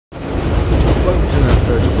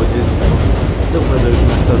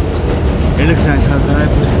It looks nice outside,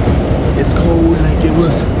 but it's cold like it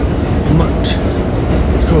was March.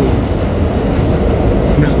 It's cold.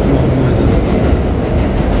 Not warm weather.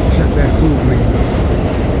 It's not that cool right now.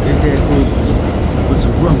 It's that cold. What's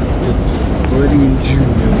wrong with it? Already in June,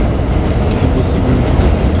 yo. People see me.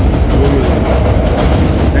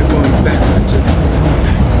 They're going backwards. They're going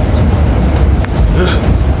backwards.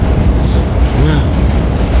 Well,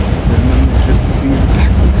 remember to be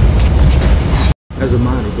backwards. As a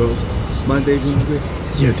motto goes, my day's gonna be great.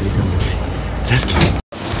 Your day's gonna be great. Let's go.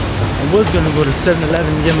 I was gonna go to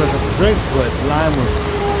 7-Eleven and get myself a drink, but the line was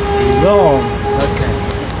long. Let's say,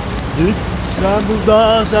 dude, I'll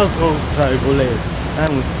try to go later. That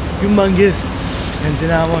was humongous, and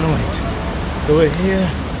then I wanna wait. So we're here,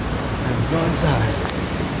 and we're going inside.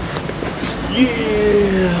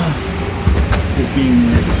 Yeah! It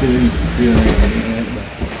being actually feeling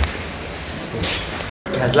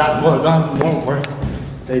got a lot more done, won't work.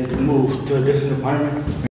 They moved to a different apartment.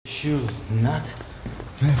 Shoes, not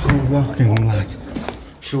for walking like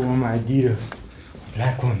shoe on my Adidas,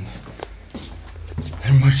 black ones.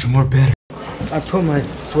 They're much more better. I put my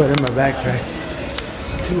sweater in my backpack.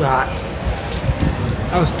 It's too hot.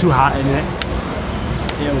 I was too hot in it.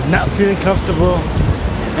 It was not feeling comfortable,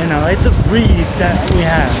 and I like the breeze that we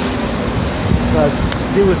have. So I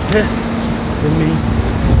deal with this with me.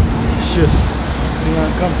 It's just being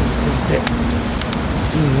uncomfortable.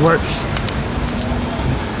 It's even worse.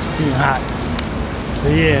 It's being hot. So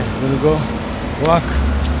yeah, I'm gonna go walk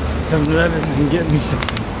 7-Eleven and get me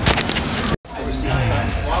something.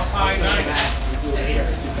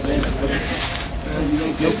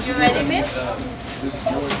 You ready, miss?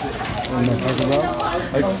 What am I talking about?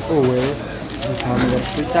 Like, oh, well, this is how I'm gonna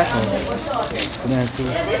put taco. And then to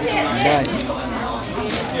back.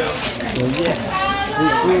 So yeah,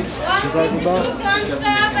 free food, what you talking about?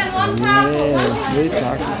 Yeah, free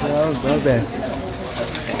taco shells, go back.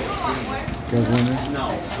 Guys wonder?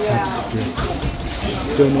 Top secret.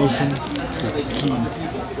 Donation is key.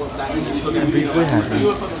 Every food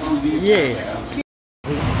happens. Yeah.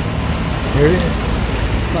 Here it is.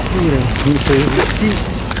 Not eating. Let me show you the receipt.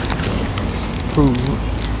 Food.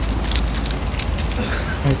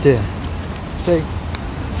 Right there. Say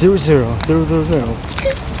 0000.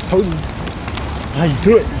 Holy. How you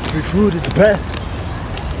do it? Free food is the best.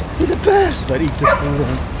 It's the best. But eat this food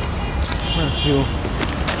and I feel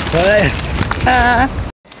blessed. I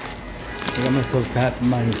got myself fat in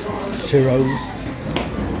my churros.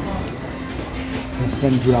 I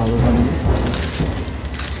spend $2 on it.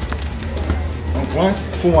 One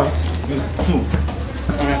for one, two.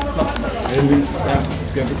 Alright,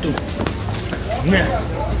 get for two. Yeah.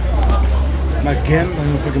 My game, I'm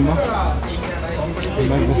gonna pick him up. I'm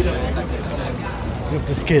gonna go pick up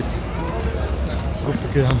this kid. Let's go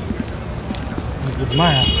pick it up. It's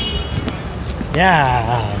my house.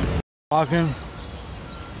 Yeah. Walking.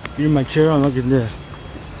 Eating my chair and look at this.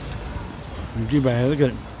 Look at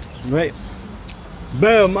it. Right.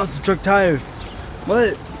 Boom, monster truck tires.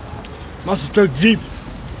 What? Monster truck Jeep.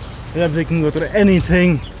 They can go through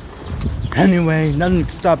anything, anyway. Nothing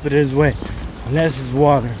can stop it his way, unless it's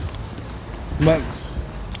water. But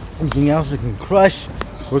anything else it can crush,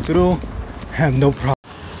 go through, have no problem.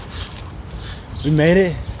 We made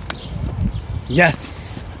it.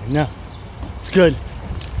 Yes. No. It's good.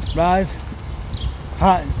 Drive.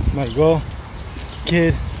 Hot. Might go. This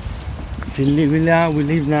kid. If you leave now, we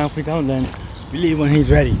leave now. If we don't, then we leave when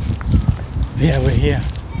he's ready. Yeah, we're here.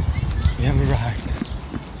 We have arrived.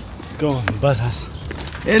 Let's go and buzz us.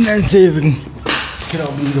 And then see if we can get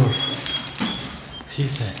open the door. She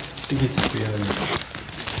said, I think it's 3 other minutes.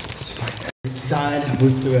 It's fine. Inside, we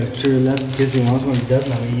still got a tree left. Kissing house when it does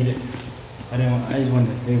not eat it. I just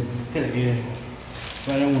wanted to think, could have eat it.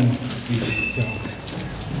 But I don't want to eat it, so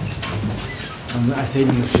I saved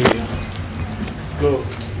him the shit. Let's go.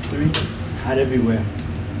 3. It's hot everywhere.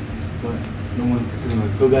 But no one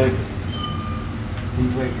to go back because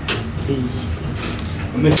he's like,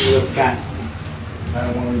 I'm missing a little fat. I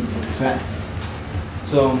don't want to be fat.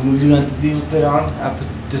 So we're just going to deal with it on. I put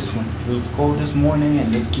this one. It was cold this morning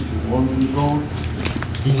and this keeps it warm and cold.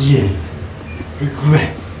 Yeah.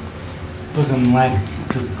 Regret. Put some lighter.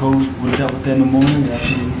 Because cold, we dealt with that in the morning.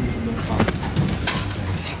 That's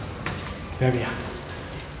very hot.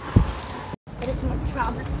 It's my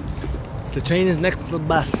problem. The train is next to the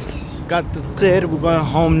bus. Got this cleared. We're going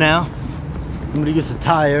home now. I'm gonna use a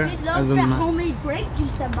tire. He loves that homemade grape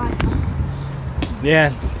juice at my house. Yeah,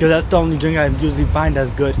 because that's the only drink I usually find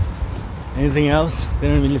that's good. Anything else, they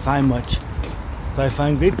don't really find much. So I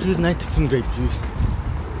find grape juice and I took some grape juice.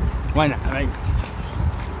 Why not, right?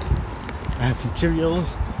 I had some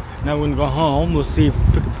Cheerios. Now we're gonna go home. We'll see if we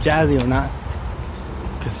pick up Jazzy or not.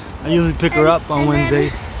 Because I usually pick her up on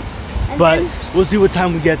Wednesdays. But we'll see what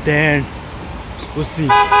time we get there. And we'll see.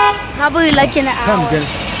 Probably like in an hour. Come,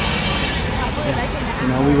 Dennis. You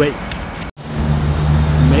know, we wait.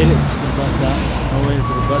 We made it to the bus stop. I'm waiting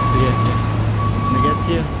for the bus to get here. When it gets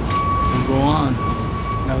here, we'll go on.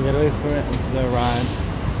 Now we gotta wait for it until it arrives.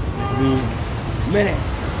 It'll be a minute,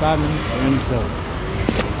 5 minutes, or any so.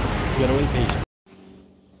 We gotta wait patient.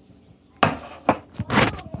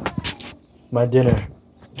 My dinner.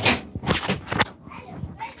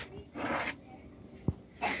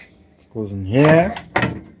 Goes in here.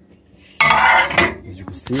 As you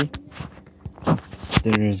can see,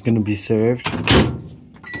 dinner is gonna be served.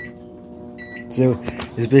 So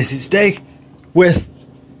it's basically steak with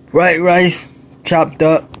white rice chopped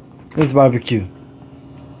up. It's barbecue.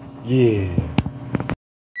 Yeah.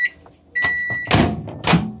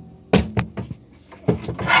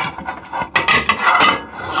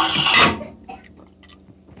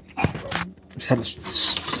 Let's have this.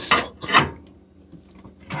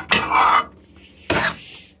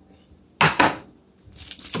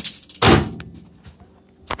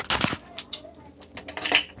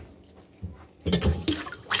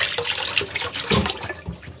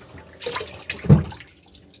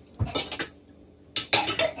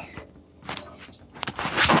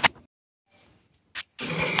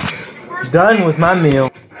 Done with my meal.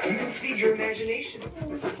 Feed your imagination.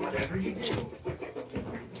 Whatever you do.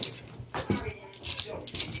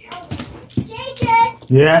 JJ,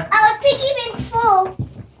 Yeah? our piggy bank's full.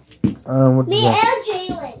 What Me does that? and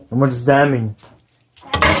Jalen. And what does that mean?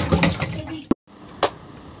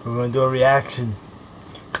 We're gonna do a reaction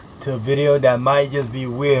to a video that might just be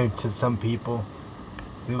weird to some people.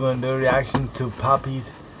 We're gonna do a reaction to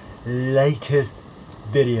Poppy's latest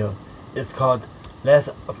video. It's called Let's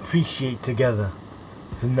Appreciate Together.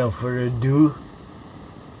 So no further ado,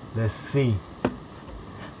 let's see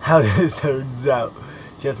how this turns out.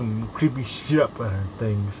 She has some creepy shit up on her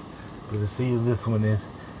things, but let's see if this one is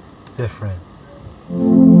different.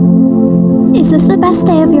 Is this the best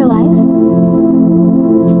day of your life?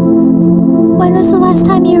 When was the last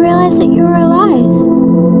time you realized that you were alive?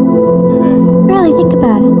 Today. Really think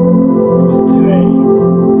about it. It was today.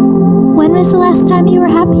 When was the last time you were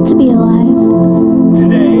happy to be alive?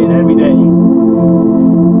 Today and every day.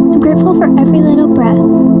 I'm grateful for every little breath.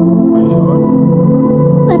 Are you sure?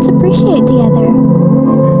 Let's appreciate together.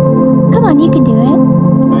 Okay. Come on, you can do it.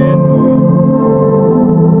 I am doing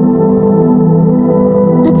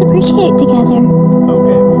Let's appreciate together. it.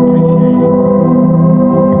 Okay, we appreciate it.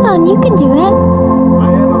 Come on, you can do it.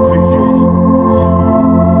 I am appreciating.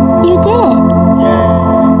 You did it. Yeah.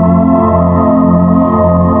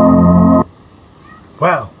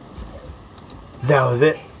 Wow. That was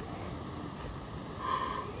it.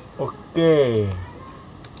 Okay.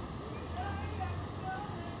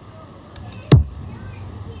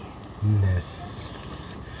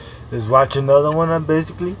 Let's watch another one,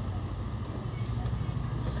 basically. Let's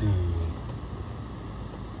see.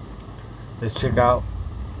 Let's check out.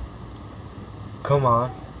 Come on.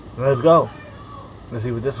 Let's go. Let's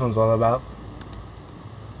see what this one's all about.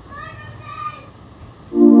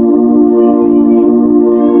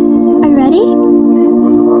 Are you ready?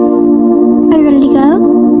 Are you ready to go?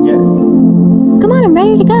 Yes. Come on, I'm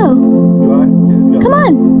ready to go. You are? Okay, let's go. Come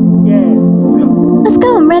on. Yeah. Let's go. Let's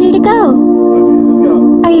go, I'm ready to go. Okay, let's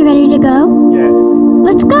go. Are you ready to go? Yes.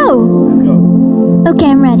 Let's go. Let's go. Okay,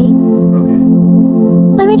 I'm ready. Okay.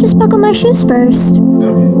 Let me just buckle my shoes first. Okay.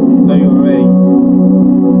 No, you were ready.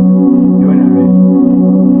 You were not ready.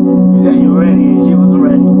 You said you were ready and she wasn't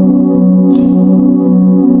ready.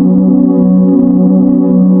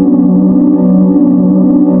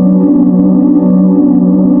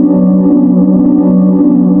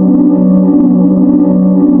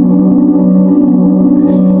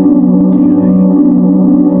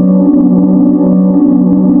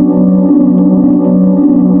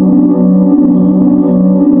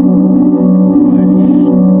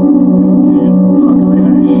 She is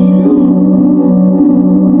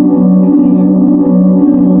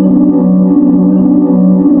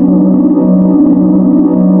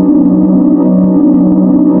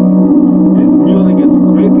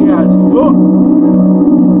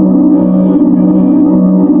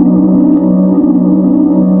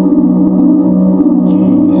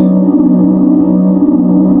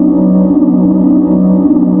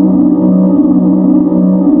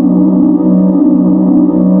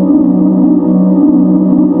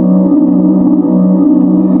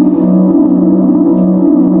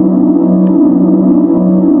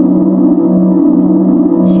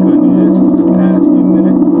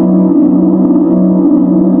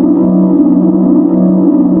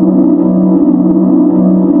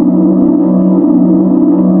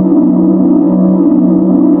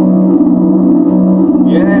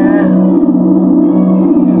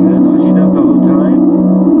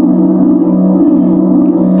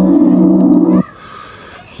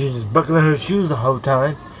buckling her shoes the whole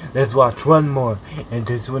time. Let's watch one more, and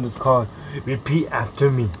this one is called Repeat After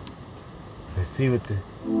Me. Let's see what the...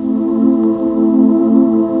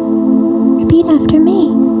 Repeat after me.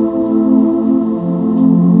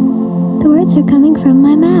 The words are coming from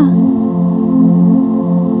my mouth.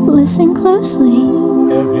 Listen closely.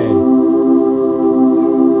 Okay.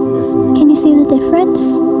 Listening. Can you see the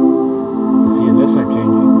difference? I see your lips are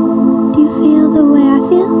changing. Do you feel the way I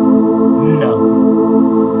feel? No.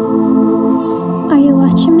 Are you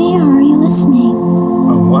watching me or are you listening?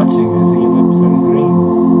 I'm watching. I see your lips are green.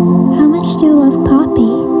 How much do you love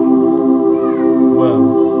Poppy? Well,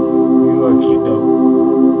 you are cute though.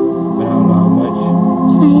 But I don't know how much.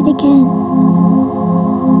 Say it again.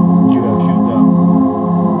 You are cute though.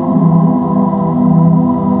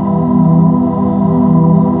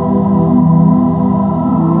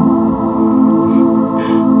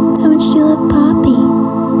 How much do you love Poppy?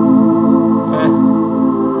 A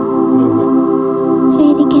little bit. Say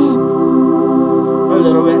it again. A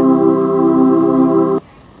little bit.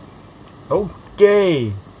 Okay.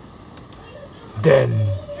 Then.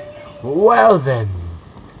 Well then.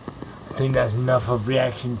 I think that's enough of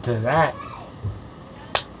reaction to that.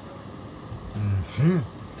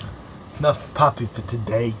 It's enough Poppy for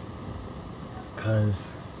today. Cause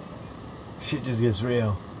shit just gets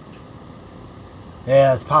real.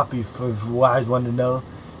 Yeah, it's Poppy for who guys want to know.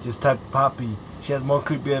 Just type Poppy. She has more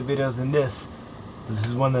creepier videos than this. But this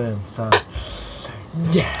is one of them. So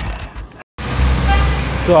yeah.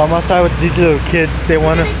 So I'm outside with these little kids. They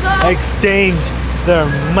want to exchange their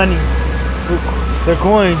money, their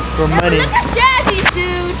coins for money. Look at Jazzy's,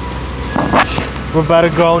 dude. We're about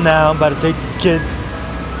to go now. I'm about to take these kids.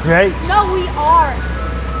 Right? No, we are.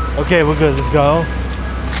 Okay, we're good. Let's go.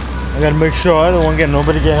 I gotta make sure I don't want to get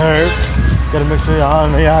nobody get hurt. Gotta make sure y'all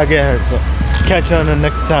get hurt. So catch you on the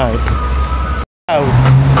next side. Ow.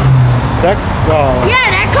 That car.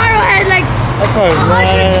 Yeah, that car had like That car is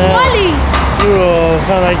 120. You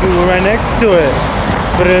sound like you were right next to it,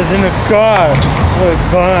 but it was in the car.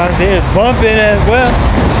 I think it's bumping as well.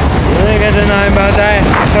 You ain't got to deny about that.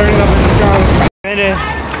 Turning up in the car.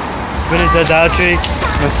 Finished adultery.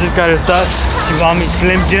 My sister got her stuff. She bought me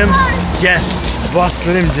Slim Jim. Yes, I bought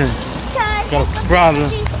Slim Jim. Got a problem.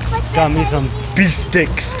 Got me some beef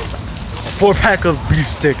sticks. A 4-pack of beef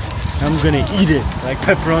sticks. I'm gonna eat it like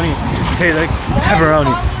pepperoni. Taste like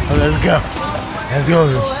pepperoni. So let's go. Let's go.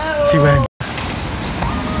 See what.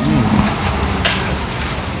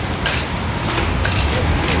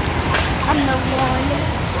 I'm the one.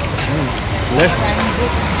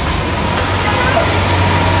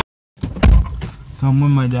 So I'm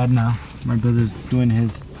with my dad now. My brother's doing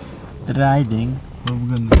his driving. So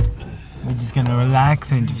we're just gonna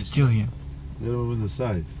relax and just chill here. The other one was the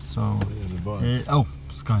side. So Yeah,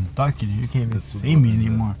 it's gone dark in here. You can't even see me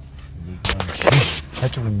anymore.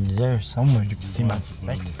 That's when you're there somewhere you can see my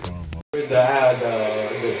face.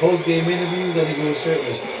 The post game interviews, I think it was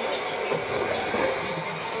shirtless.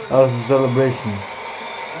 That was a celebration.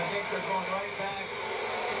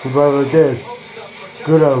 Goodbye like this.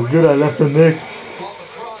 Good, I left the Knicks.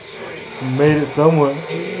 Made it somewhere.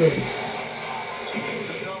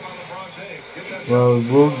 Well,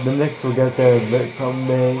 the Knicks will get there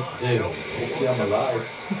someday. Dude, hopefully I'm alive.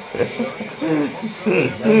 I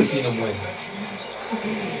haven't seen him win.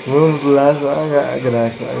 When was the last one? I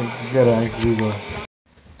gotta actually go.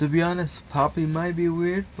 To be honest, Poppy might be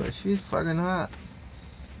weird, but she's fucking hot.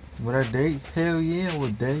 Would I date? Hell yeah, I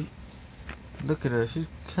would date. Look at her, she's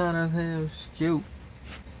kinda hell, she's cute.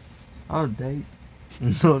 I'll date.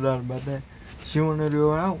 No doubt about that. She wanna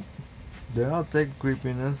go out? Then I'll take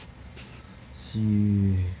creepiness.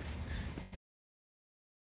 She.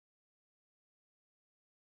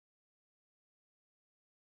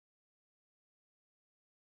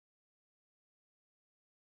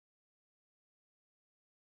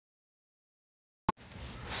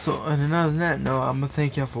 So, and another than that, no, I'm gonna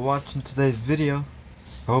thank y'all for watching today's video.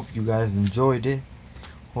 I hope you guys enjoyed it.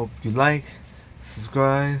 Hope you like,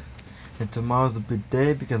 subscribe, and tomorrow's a big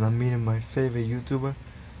day because I'm meeting my favorite YouTuber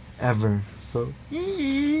ever. So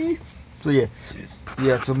yeah, see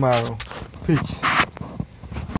ya tomorrow. Peace.